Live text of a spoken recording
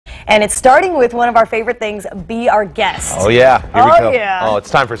And it's starting with one of our favorite things, Be Our Guest. Oh, yeah. Here we go. Yeah. Oh, it's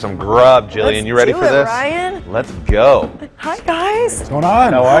time for some grub, Jillian. You ready for this? Ryan? Let's go. Hi, guys. What's going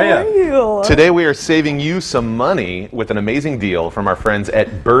on? How are you? Today we are saving you some money with an amazing deal from our friends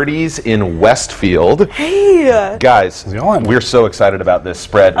at Birdies in Westfield. Hey. Guys, we're so excited about this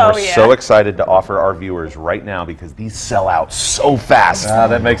spread. Oh, We're so excited to offer our viewers right now because these sell out so fast.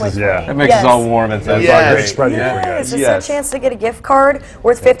 That makes us us all warm inside. Great spread here for you guys. This is a chance to get a gift card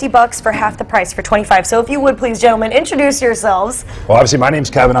worth $50 for half the price for $25. So if you would please, gentlemen, introduce yourselves. Well, obviously my name's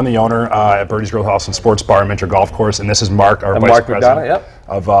Kevin. I'm the owner at Birdies Grill House and Sports Bar and Mentor Golf Course, and this is Mark, our Vice President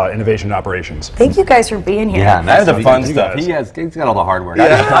of Innovation and Operations. Thank you guys for being here. Yeah, that's the fun stuff. He's got all the hard work.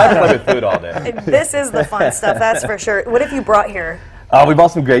 Yeah. I play with food all day. This is the fun stuff, that's for sure. What have you brought here? We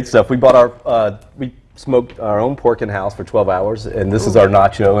bought some great stuff. We bought we smoked our own pork in-house for 12 hours, and this is our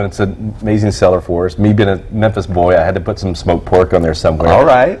nacho, and it's an amazing seller for us. Me being a Memphis boy, I had to put some smoked pork on there somewhere. All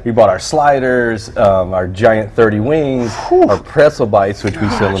right. We bought our sliders, our giant 30 wings, our pretzel bites, which we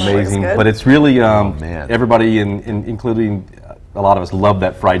sell amazing. But it's really, everybody, including a lot of us, love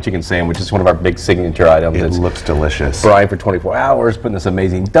that fried chicken sandwich. It's one of our big signature items. It looks delicious. Brine for 24 hours, putting this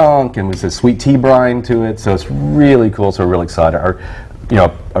amazing dunk, and we said sweet tea brine to it, so it's really cool, so we're really excited.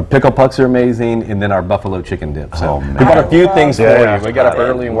 Our pickle pucks are amazing, and then our buffalo chicken dip. So we bought a few things for you. We got up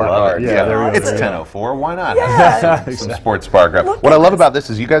early and worked hard. It's 10:04. Why not? Some sports bar grub. What I love about this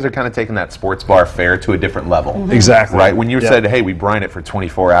is you guys are kind of taking that sports bar fare to a different level. Exactly. Right? When you said, hey, we brine it for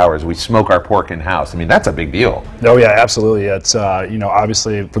 24 hours, we smoke our pork in-house, I mean, that's a big deal. Oh, yeah, absolutely. It's,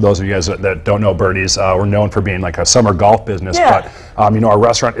 obviously, for those of you guys that don't know Birdies, we're known for being like a summer golf business, but, our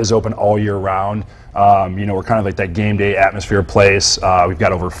restaurant is open all year round. We're kind of like that game day atmosphere place. We've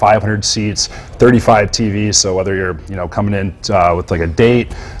got over 500 seats, 35 TVs, so whether you're coming in with like a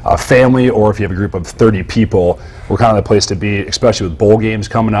date, a family, or if you have a group of 30 people, we're kind of the place to be, especially with bowl games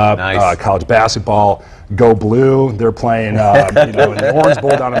coming up, college basketball. Go Blue, they're playing in the Orange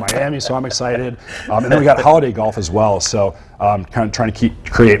Bowl down in Miami, so I'm excited. And then we got holiday golf as well, so kind of trying to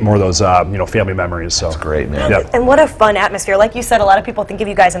create more of those family memories. So that's great, man. Yeah. And what a fun atmosphere. Like you said, a lot of people think of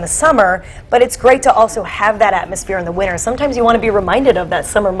you guys in the summer, but it's great to also have that atmosphere in the winter. Sometimes you want to be reminded of that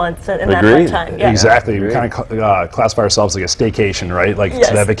summer month and that fun time. Yeah. Exactly. We kind of classify ourselves like a staycation, right? Like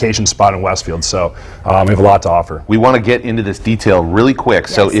that vacation spot in Westfield. So we have a lot to offer. We want to get into this detail really quick.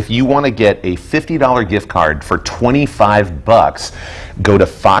 So if you want to get a $50 gift card for $25, go to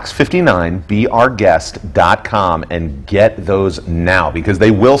fox59beourguest.com and get those now because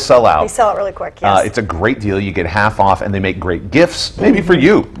they will sell out. They sell out really quick, yes. It's a great deal. You get half off and they make great gifts, maybe for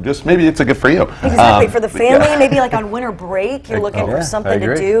you. Just maybe it's a gift for you. Exactly. For the family, maybe like on winter break, you're looking for something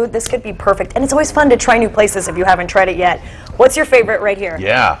to do. This could be perfect. And it's always fun to try new places if you haven't tried it yet. What's your favorite right here?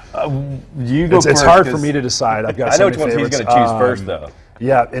 Yeah. You go it's hard for me to decide. I've got I know which ones he's going to choose first, though.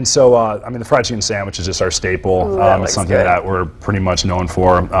 Yeah, and so, the fried chicken sandwich is just our staple. It's something that we're pretty much known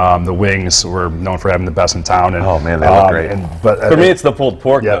for. The wings, we're known for having the best in town. And, oh, man, they look great. But for me, it's the pulled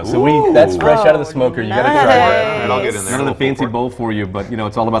pork, though. So that's fresh out of the smoker. You got to try that. I'll get in there. None of the fancy bowl for you, but,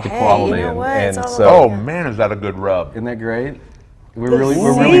 it's all about the quality. Oh, man, is that a good rub. Isn't that great? We're really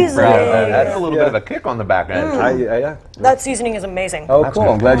proud of that. That's a little bit of a kick on the back end. That seasoning is amazing. Oh, cool.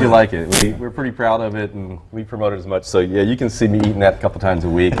 I'm glad you like it. We're pretty proud of it, and we promote it as much. So, you can see me eating that a couple times a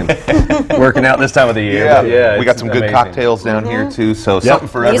week and working out this time of the year. We got some good cocktails down here, too, so something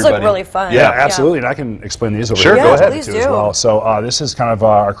for everybody. These look really fun. Yeah, absolutely, and I can explain these over here. Sure, go ahead. Please do. As well. So this is kind of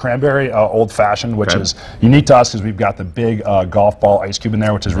our cranberry old-fashioned, which is unique to us because we've got the big golf ball ice cube in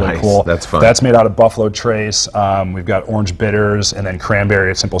there, which is really cool. That's fun. That's made out of Buffalo Trace. We've got orange bitters and then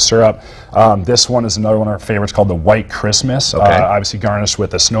cranberry simple syrup. This one is another one of our favorites called the White Christmas. Obviously garnished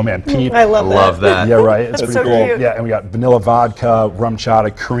with a snowman peep. I love that. Yeah, right. It's pretty cool. Cute. Yeah, and we got vanilla vodka, rum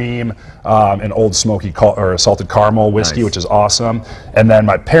chata, cream, and old smoky or salted caramel whiskey, which is awesome. And then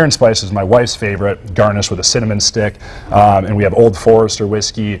my parents' spice is my wife's favorite, garnished with a cinnamon stick. And we have Old Forester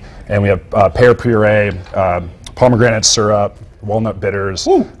whiskey, and we have pear puree, pomegranate syrup, walnut bitters.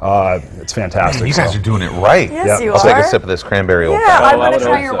 It's fantastic. You guys are doing it right. Yes, you are. I'll take a sip of this cranberry old fashioned. I want to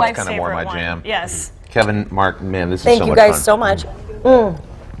try your wife's kind of more my jam. Yes. Kevin, Mark, man, this is so much fun. Thank you guys so much.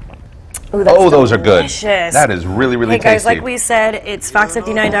 Ooh, those are good. That is really, really tasty. Hey guys, like we said, it's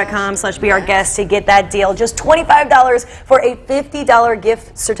fox59.com/beourguest to get that deal. Just $25 for a $50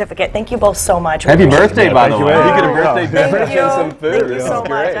 gift certificate. Thank you both so much. Happy birthday, by the way. You get a birthday beverage and some food. Thank you so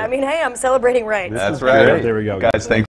much. I mean, hey, I'm celebrating right. That's right. There we go. Guys, thanks.